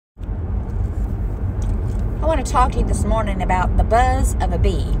I want to talk to you this morning about the buzz of a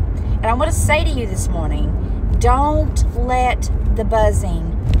bee. And I want to say to you this morning, don't let the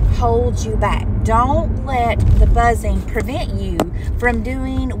buzzing hold you back. Don't let the buzzing prevent you from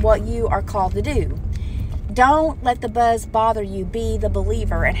doing what you are called to do. Don't let the buzz bother you. Be the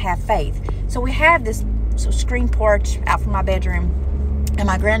believer and have faith. So we have this screen porch out from my bedroom, and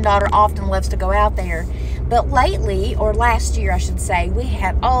my granddaughter often loves to go out there. But lately, or last year I should say, we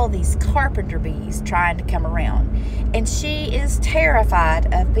had all these carpenter bees trying to come around. And she is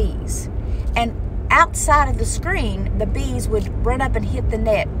terrified of bees. And outside of the screen, the bees would run up and hit the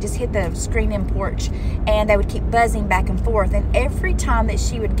net, just hit the screen in porch, and they would keep buzzing back and forth. And every time that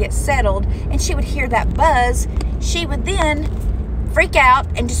she would get settled and she would hear that buzz, she would then freak out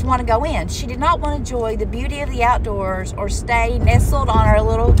and just want to go in. She did not want to enjoy the beauty of the outdoors or stay nestled on her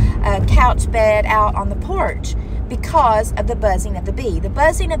little couch bed out on the porch because of the buzzing of the bee. The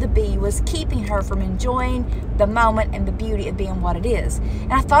buzzing of the bee was keeping her from enjoying the moment and the beauty of being what it is.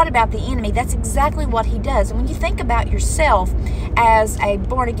 And I thought about the enemy. That's exactly what he does. And when you think about yourself as a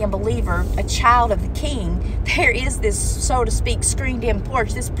born-again believer, a child of the King, there is this, so to speak, screened-in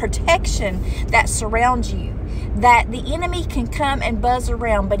porch, this protection that surrounds you, that the enemy can come and buzz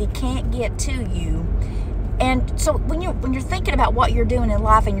around, but he can't get to you. And so when you're thinking about what you're doing in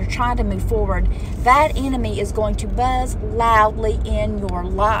life and you're trying to move forward, that enemy is going to buzz loudly in your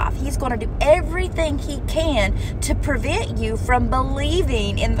life. He's going to do everything he can to prevent you from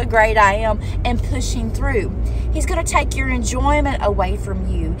believing in the great I am and pushing through. He's going to take your enjoyment away from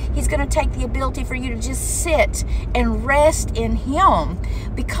you. He's going to take the ability for you to just sit and rest in him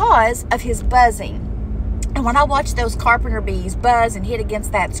because of his buzzing. And when I watched those carpenter bees buzz and hit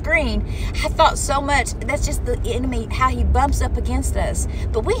against that screen, I thought so much, that's just the enemy, how he bumps up against us.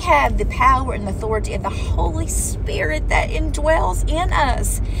 But we have the power and authority of the Holy Spirit that indwells in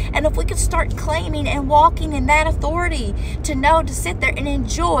us. And if we could start claiming and walking in that authority to know to sit there and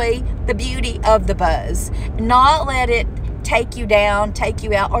enjoy the beauty of the buzz, not let it take you down, take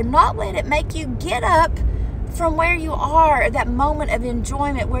you out, or not let it make you get up from where you are, that moment of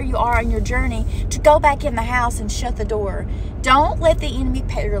enjoyment where you are on your journey, to go back in the house and shut the door. Don't let the enemy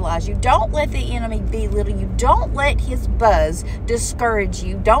paralyze you. Don't let the enemy belittle you. Don't let his buzz discourage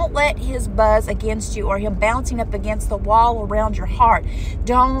you. Don't let his buzz against you or him bouncing up against the wall around your heart.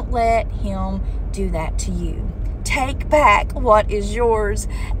 Don't let him do that to you. Take back what is yours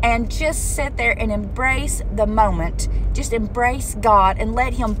and just sit there and embrace the moment. Just embrace God and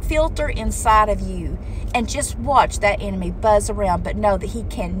let him filter inside of you and just watch that enemy buzz around, but know that he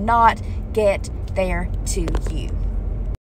cannot get there to you.